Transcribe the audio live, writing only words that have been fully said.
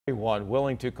Everyone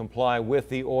willing to comply with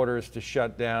the orders to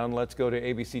shut down. Let's go to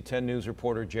ABC 10 News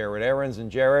reporter Jared Aarons. And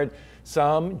Jared,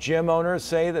 some gym owners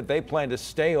say that they plan to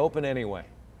stay open anyway.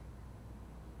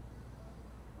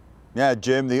 Yeah,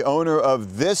 Jim, the owner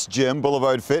of this gym,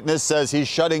 Boulevard Fitness, says he's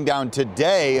shutting down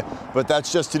today, but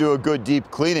that's just to do a good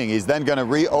deep cleaning. He's then going to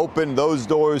reopen those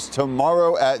doors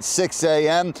tomorrow at 6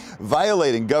 a.m.,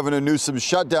 violating Governor Newsom's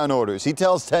shutdown orders. He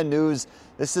tells 10 News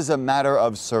this is a matter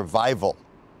of survival.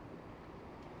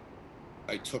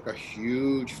 I took a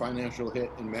huge financial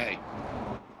hit in May.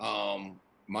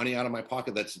 Money out of my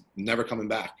pocket that's never coming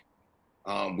back.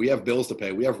 We have bills to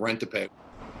pay. We have rent to pay.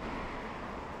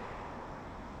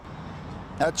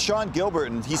 That's Sean Gilbert,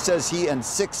 and he says he and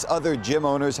 6 other gym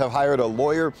owners have hired a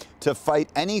lawyer to fight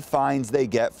any fines they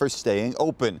get for staying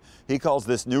open. He calls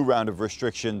this new round of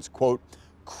restrictions, quote,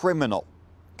 criminal.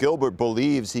 Gilbert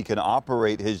believes he can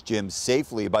operate his gym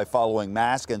safely by following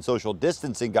mask and social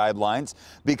distancing guidelines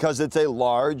because it's a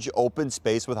large open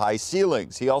space with high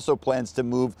ceilings. He also plans to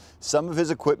move some of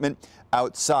his equipment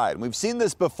outside. We've seen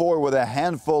this before with a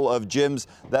handful of gyms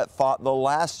that fought the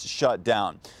last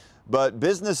shutdown. But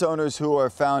business owners who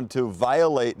are found to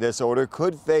violate this order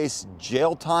could face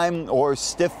jail time or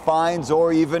stiff fines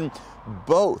or even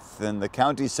both. And the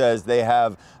county says they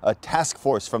have a task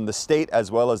force from the state as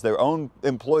well as their own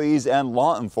employees and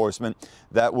law enforcement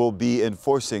that will be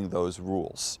enforcing those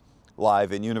rules.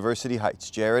 Live in University Heights,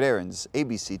 Jared Aarons,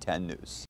 ABC 10 News.